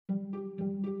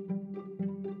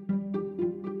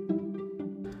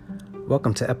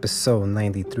Welcome to episode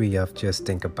 93 of Just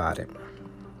Think About It.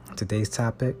 Today's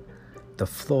topic, the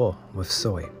flaw with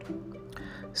soy.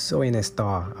 Soy and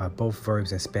estar are both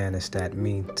verbs in Spanish that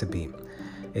mean to be.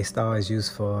 Estar is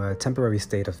used for a temporary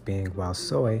state of being, while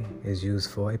soy is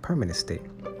used for a permanent state.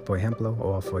 For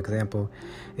example,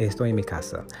 estoy en mi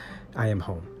casa, I am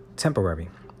home, temporary,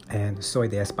 and soy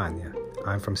de España,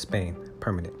 I'm from Spain,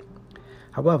 permanent.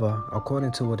 However,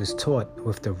 according to what is taught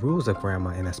with the rules of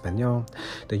grammar in Espanol,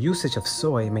 the usage of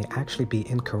soy may actually be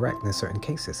incorrect in certain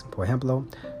cases. For example,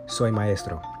 soy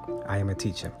maestro, I am a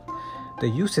teacher. The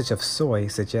usage of soy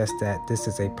suggests that this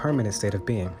is a permanent state of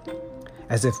being,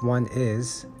 as if one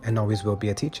is and always will be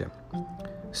a teacher.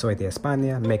 Soy de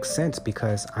España makes sense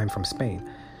because I'm from Spain.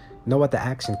 No other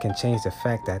action can change the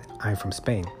fact that I'm from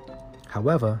Spain.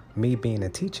 However, me being a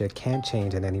teacher can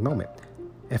change at any moment.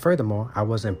 And furthermore, I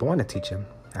wasn't born a teacher,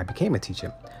 I became a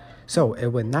teacher. So it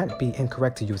would not be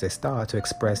incorrect to use estar to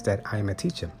express that I am a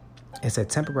teacher. It's a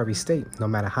temporary state, no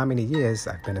matter how many years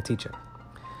I've been a teacher.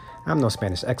 I'm no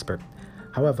Spanish expert.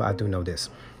 However, I do know this.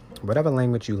 Whatever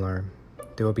language you learn,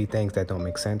 there will be things that don't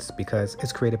make sense because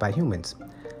it's created by humans.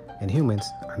 And humans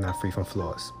are not free from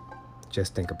flaws.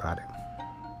 Just think about it.